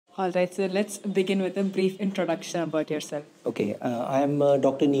All right, so let's begin with a brief introduction about yourself. Okay, I am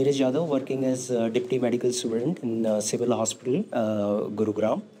Dr. Neeraj Yadav, working as Deputy Medical Superintendent in Civil Hospital,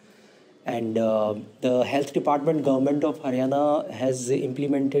 Gurugram. And the Health Department, Government of Haryana has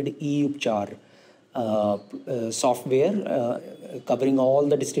implemented e-Upchar software covering all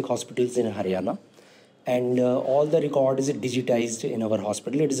the district hospitals in Haryana. And all the record is digitized in our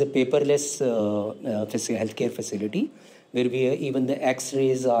hospital. It is a paperless healthcare facility where even the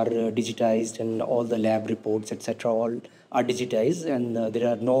X-rays are digitized and all the lab reports, etc., all are digitized, and there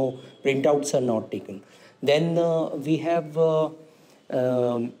are no printouts are not taken. Then we have our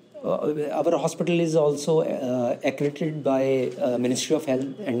hospital is also accredited by Ministry of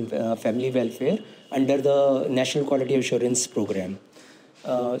Health and Family Welfare under the National Quality Assurance Program.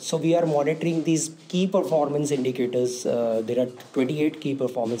 So we are monitoring these key performance indicators. There are 28 key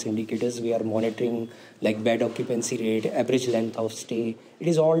performance indicators we are monitoring, like bed occupancy rate, average length of stay. It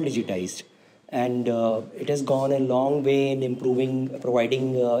is all digitized. And it has gone a long way in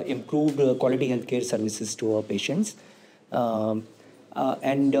providing improved quality healthcare services to our patients. And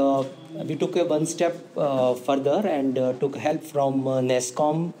we took one step further and took help from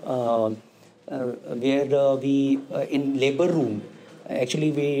NASSCOM, where we, in labor room,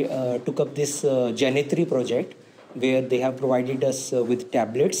 actually, we took up this Janitri project where they have provided us with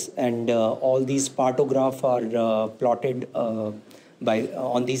tablets, and all these partograph are plotted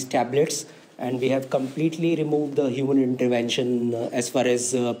on these tablets, and we have completely removed the human intervention as far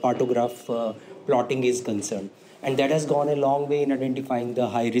as partograph plotting is concerned. And that has gone a long way in identifying the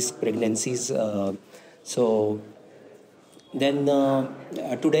high-risk pregnancies. So then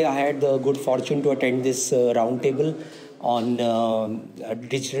today I had the good fortune to attend this roundtable on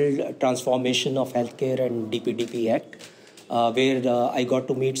digital transformation of healthcare and DPDP Act, where I got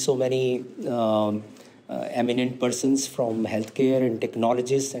to meet so many eminent persons from healthcare and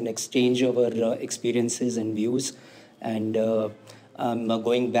technologists and exchange our experiences and views. And I'm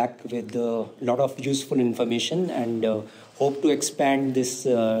going back with a lot of useful information and hope to expand this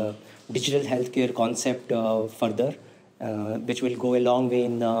digital healthcare concept further, which will go a long way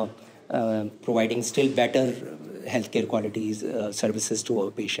in providing still better healthcare quality services to our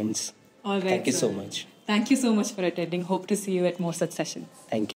patients. All right. Thank you so much. Thank you so much for attending. Hope to see you at more such sessions. Thank you.